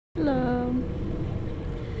Hello.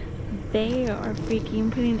 They are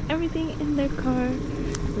freaking putting everything in their car.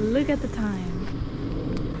 Look at the time.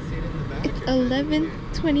 It's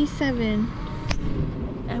 11:27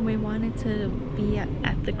 and we wanted to be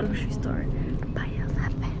at the grocery store by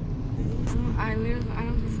 11. It's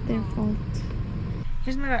their fault.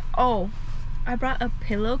 Here's my I brought a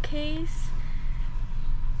pillowcase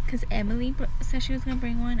because Emily said she was gonna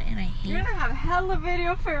bring one and I hate. You're gonna have hella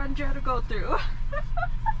video for Andrea to go through.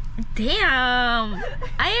 Damn!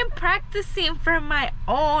 I am practicing for my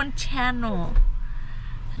own channel.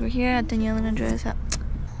 We're here at Danielle and Andrea's house.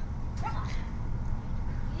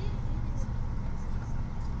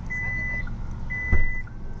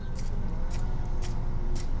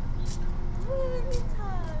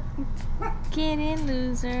 Get in,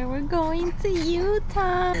 loser. We're going to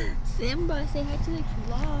Utah. Simba, say hi to the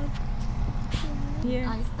vlog. Here.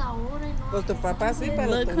 Pues tu papá sí,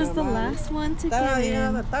 pero Look tu who's the mamá last one to Estaba get ahí,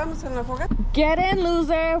 in. estábamos en la fogata. Get in,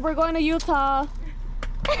 loser. We're going to Utah.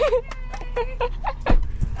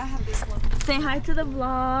 I have this one. Say hi to the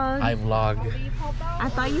vlog. I vlog. I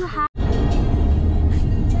thought you had.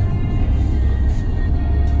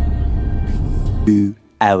 2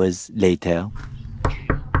 hours later.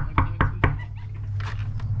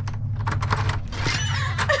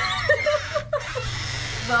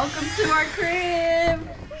 Welcome to our crib.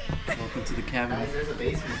 Welcome to the cabin. There's a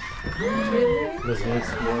basement. Let's go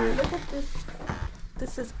explore it. Look at this.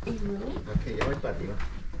 This is a room. Okay, ya voy para arriba.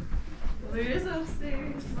 Where's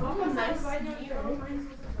upstairs? Oh, nice.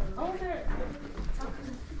 Oh, there.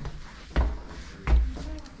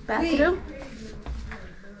 Bathroom.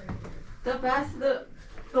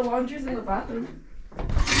 The laundry's in the bathroom.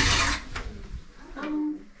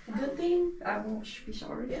 Good thing. I won't be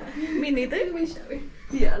showering. Yeah. Me neither. We shower.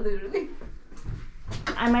 Yeah, literally.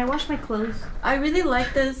 I might wash my clothes. I really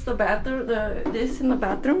like this. The bathroom. This in the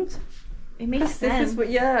bathrooms. It makes This sense. is what.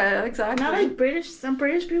 Yeah, exactly. Not like British. Some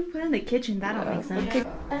British people put in the kitchen. That don't make sense. Okay.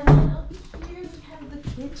 And then up here we have the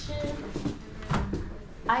kitchen.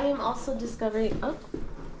 I am also discovering. Oh,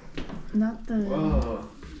 Not the. Whoa.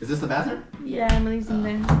 Is this the bathroom? Yeah, Emily's in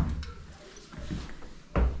there.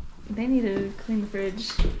 They need to clean the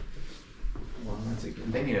fridge. Well, that's a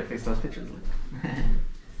good. They need to fix those pictures.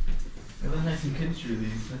 They look nice and kiddish-y,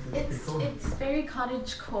 these. it's very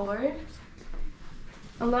cottage core.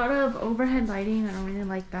 A lot of overhead lighting. I don't really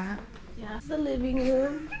like that. Yeah, it's the living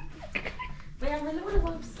room. But I really want to go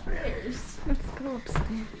upstairs. Let's go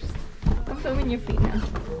upstairs. I'm filming your feet now.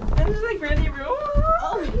 And it's like ready room.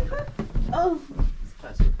 Oh, Oh.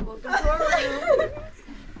 Welcome to our room.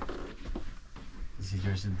 This is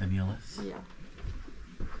yours and Daniela's. Yeah.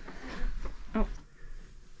 Oh.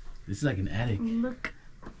 This is like an attic. Look.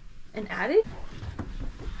 An attic?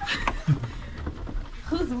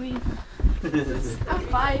 Who's we? I'm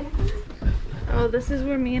fine. Oh, this is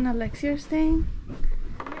where me and Alexia are staying.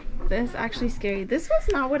 This is actually scary. This was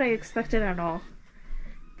not what I expected at all.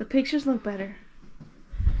 The pictures look better.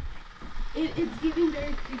 It's giving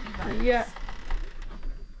very creepy vibes. Yeah.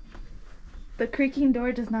 The creaking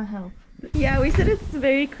door does not help. Yeah, we said it's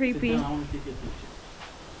very creepy. I want to take a picture.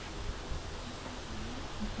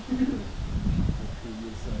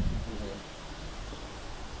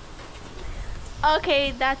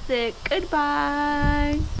 Okay, that's it.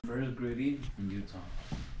 Goodbye. First gritty in Utah.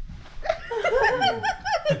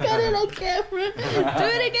 Got it on camera. Do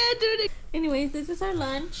it again, do it again. Anyways, this is our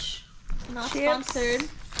lunch. Not sponsored.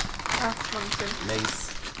 Not sponsored. Lace.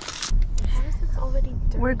 How is this already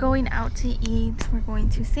done? We're going out to eat. We're going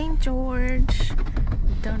to St. George.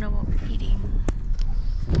 Don't know what we're eating.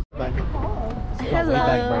 Back.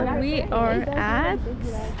 Hello, we are at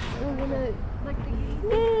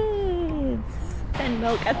Smith's and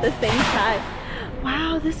milk at the same time.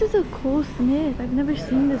 Wow, this is a cool Smith. I've never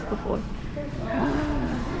seen this before.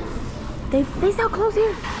 They sell clothes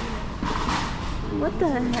here. What the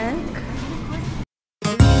heck?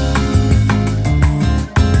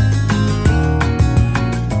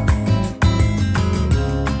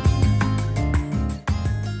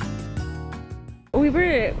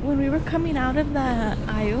 When we were coming out of the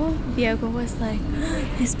aisle, Diego was like,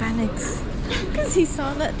 Hispanics. Because he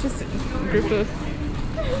saw that just group of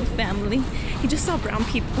family. He just saw brown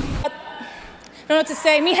people. I don't know what to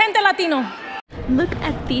say. Mi gente latino. Look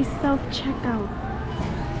at these self-checkout.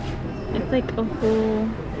 It's like a whole...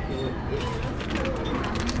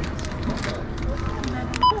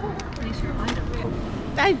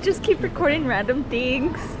 I just keep recording random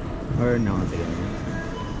things. Or no, it's okay.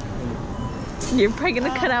 You're probably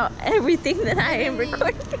gonna cut out everything that I am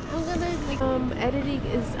recording. I'm gonna editing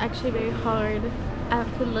is actually very hard. I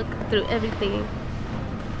have to look through everything.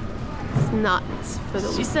 not for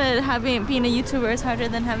the She week. said being a YouTuber is harder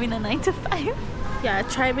than having a 9 to 5. Yeah,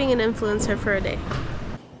 try being an influencer for a day.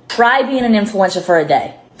 Try being an influencer for a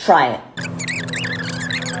day. Try it.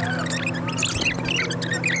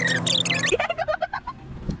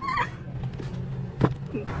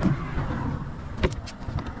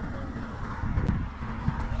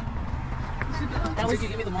 Did you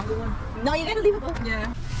give me the manga one? No, you gotta leave it.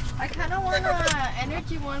 Yeah. I kind of want an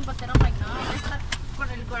energy one, but then I'm like, no, está con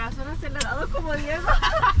el corazón acelerado como Diego.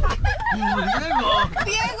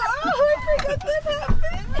 Diego, I forgot that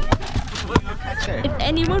happened. If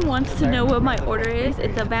anyone wants to know what my order is,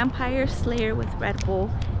 it's a Vampire Slayer with Red Bull,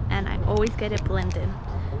 and I always get it blended.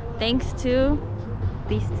 Thanks to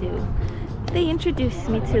these two. They introduced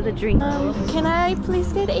me to the drink. Can I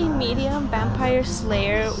please get a medium Vampire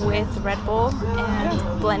Slayer with Red Bull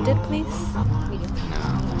and blended, please?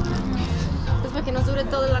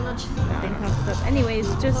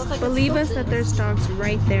 Anyways, just believe us that there's dogs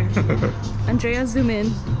right there. Andrea, zoom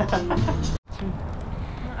in.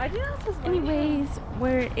 Anyways,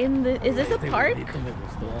 we're in the... Is this a park?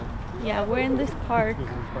 Yeah, we're in this park.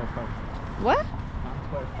 What?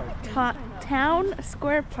 Town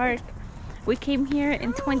Square Park. We came here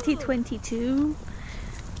in 2022.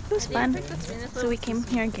 It was fun. So we came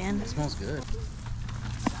here again. It smells good.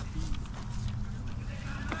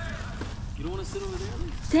 You don't want to sit over there?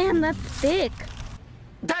 Damn, that's thick.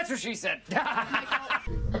 That's what she said.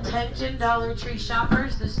 Attention Dollar Tree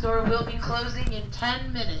shoppers, the store will be closing in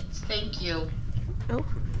 10 minutes. Thank you. Oh.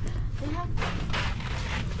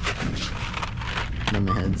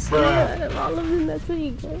 Number heads. Yeah, all of them, that's what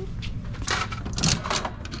you get.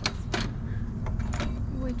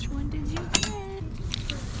 Which one did you get?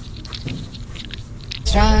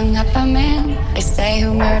 Strung up a man, they say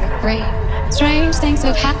who murdered Bree. Strange things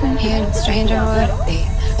have happened here, no stranger would it be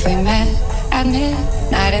if we met at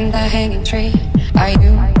midnight in the hanging tree. Are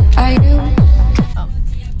you?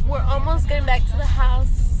 We're almost getting back to the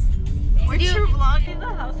house. Weren't you vlogging the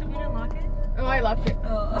house and we didn't lock it? Oh, I locked it.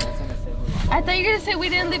 I thought you were gonna say we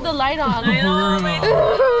didn't leave the light on. No,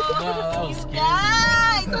 that was scary.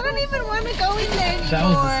 Guys, I don't even want to go in there anymore. That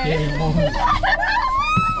was a scary moment.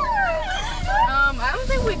 I don't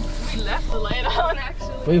think we left the light on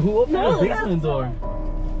actually. Wait, who opened the basement door?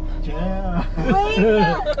 Yeah. Wait,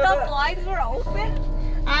 the blinds were open?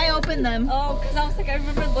 I opened them. Oh, because I was like, I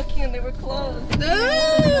remember looking and they were closed.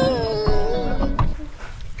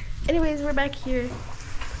 Anyways, we're back here.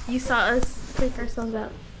 You saw us freak ourselves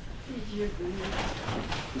out.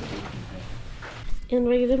 And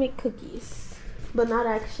we're gonna make cookies, but not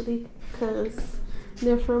actually, because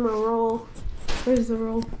they're from a roll. Where's the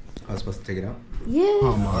roll? I was supposed to take it out? Yes.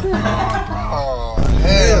 Oh my Oh,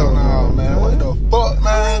 hell no, man. What the fuck,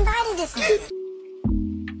 man?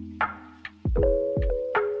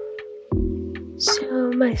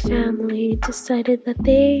 So my family decided that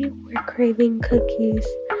they were craving cookies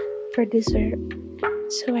for dessert.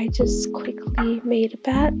 So I just quickly made a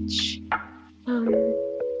batch.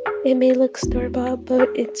 It may look store-bought, but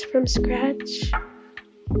it's from scratch.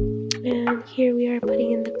 And here we are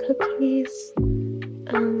putting in the cookies.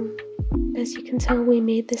 As you can tell, we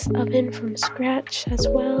made this oven from scratch as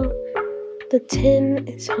well. The tin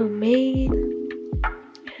is homemade.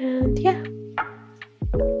 And yeah.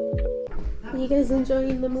 Are you guys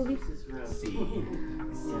enjoying the movie?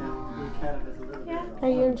 Yeah. Are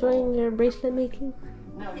you enjoying your bracelet making?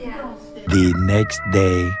 Yeah. The next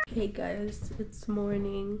day. Hey guys, it's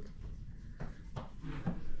morning.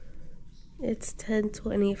 It's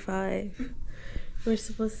 10:25. We're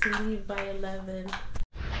supposed to leave by 11.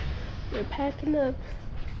 We're packing up.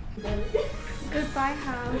 Goodbye,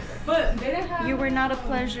 house. You were not a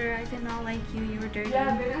pleasure. I did not like you. You were dirty.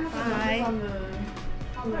 Bye.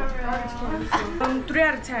 3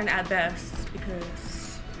 out of 10 at best,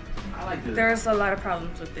 because there's a lot of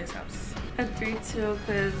problems with this house. A 3 too,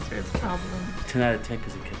 because there's a problem. 10 out of 10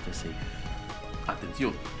 because it kept us safe.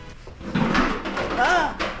 Atención.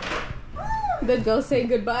 The ghost saying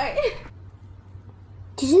goodbye.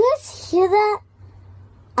 Did you guys hear that?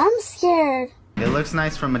 I'm scared. It looks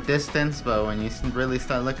nice from a distance, but when you really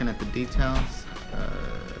start looking at the details,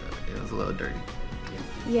 it was a little dirty.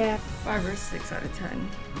 Yeah, 5 or 6 out of 10.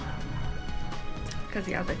 Because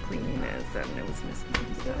yeah, the cleanliness and it was missing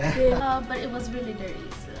some stuff. Yeah, but it was really dirty,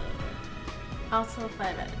 so also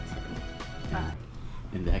 5 out of 10.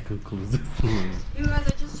 And that concludes the You guys,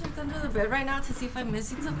 I just checked under the bed right now to see if I'm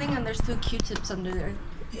missing something, and there's 2 Q-tips under there.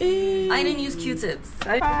 I didn't use Q-tips.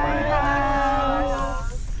 Bye.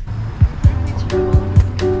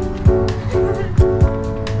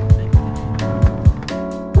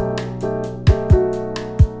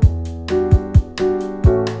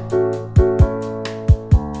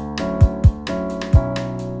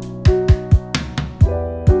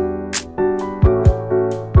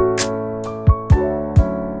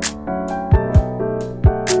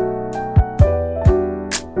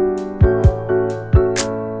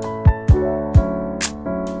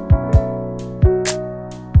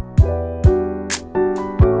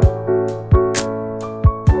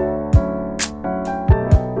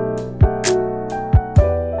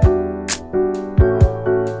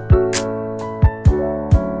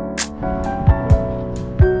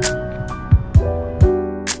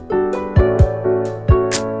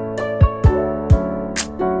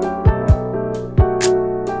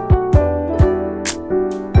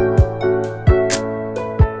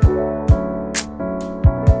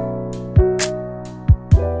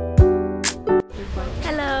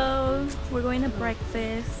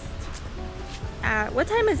 breakfast at, what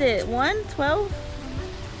time is it? 1:12?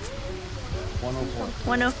 104.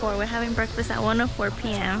 1:04. We're having breakfast at 1:04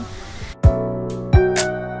 p.m.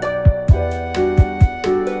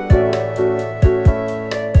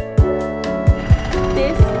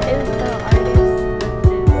 This is the artist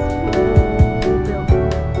with this whole building.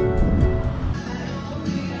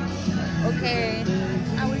 Okay,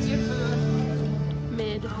 how was your food?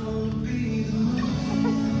 Mid.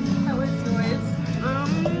 How was yours?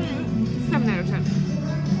 7 out of 10.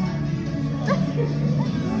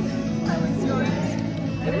 How was yours?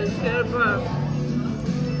 It was good, but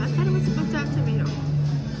I thought it was supposed to have tomato.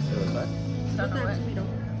 It was what? Supposed to have tomato.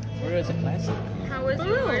 Where is a classic? How was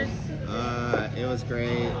yours? It was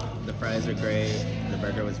great. The fries were great. The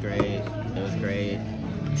burger was great. It was great.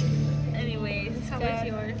 Anyways, how was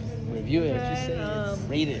yours? Review it. Just say it.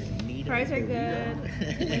 Rate it. Fries are good.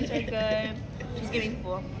 Wings are good. She's getting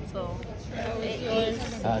full, so.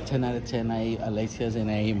 10 out of 10. I ate Alexia's and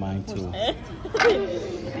I ate mine too.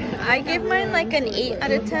 I give mine like an 8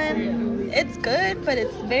 out of 10. It's good, but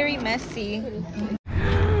it's very messy.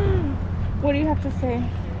 What do you have to say?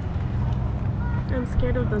 I'm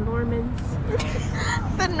scared of the Normans.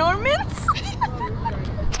 The Normans?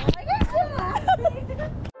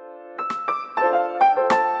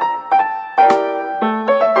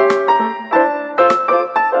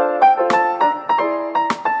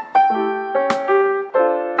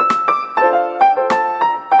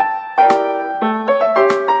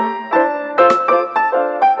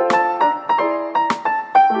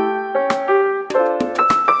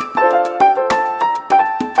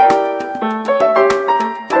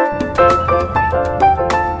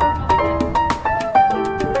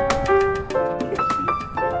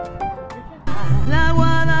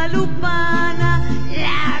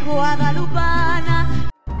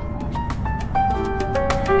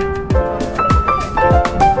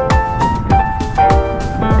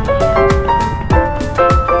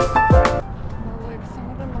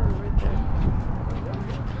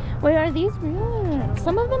 Wait, are these real?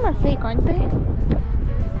 Some of them are fake, aren't they?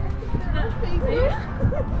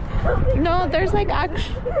 No, there's like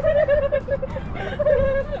actual.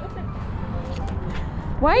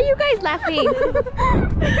 Why are you guys laughing?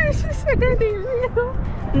 She said, are they real?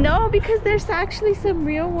 No, because there's actually some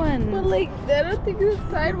real ones. But like, I don't think the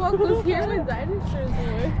sidewalk was here when dinosaurs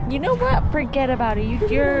were. You know what? Forget about it. You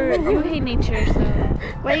hate nature, so.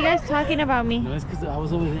 Why are you guys talking about me? No, it's because I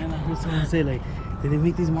was over there and I heard someone say like, did they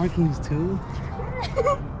make these markings too?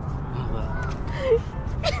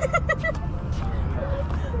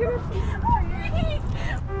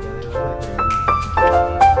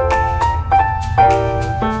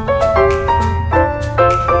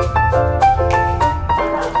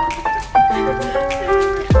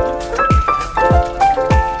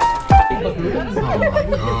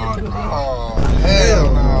 Hell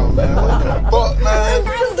no, man. What the fuck, man?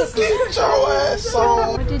 Get your ass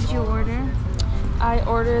on. What did you order? I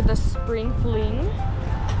ordered the Spring Fling,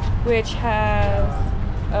 which has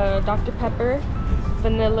Dr. Pepper,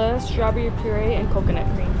 vanilla, strawberry puree, and coconut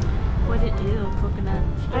cream. What did it do? Coconut.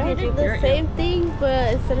 I did the same thing,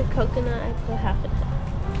 but instead of coconut, I put half and half.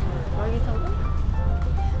 What are you talking?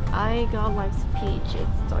 I got life's peach.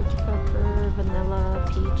 It's Dr. Pepper, vanilla,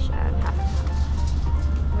 peach, and half.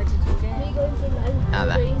 What did you get? We going to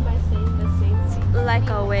line by saying the same thing. Like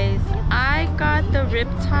always, I got the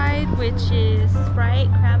Riptide, which is Sprite,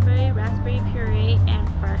 cranberry, raspberry puree, and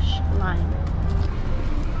fresh lime.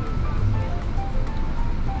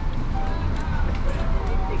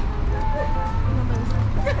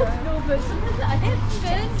 No, but it's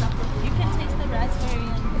good. You can taste the raspberry.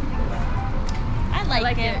 I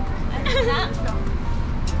like it.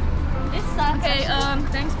 It sucks. Okay,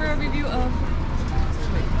 thanks for a review of.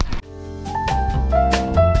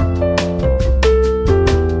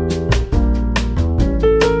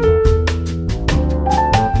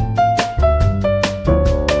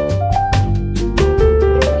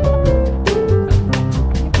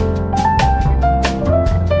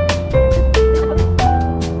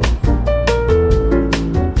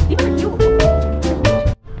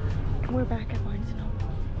 We're back at Barnes & Noble.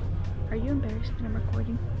 Are you embarrassed that I'm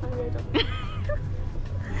recording?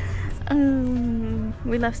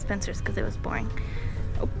 We left Spencer's because it was boring.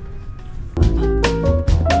 Oh.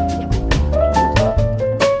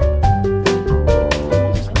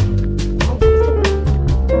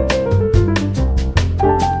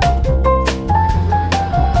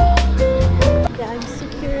 Yeah, I'm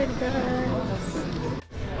secured, guys.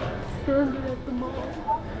 Still at the mall.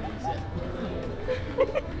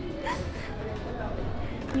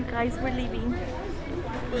 You guys were leaving.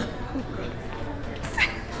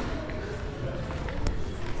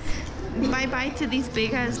 bye-bye to these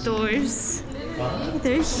big-ass doors.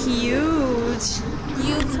 They're huge.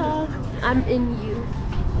 Utah, I'm in you.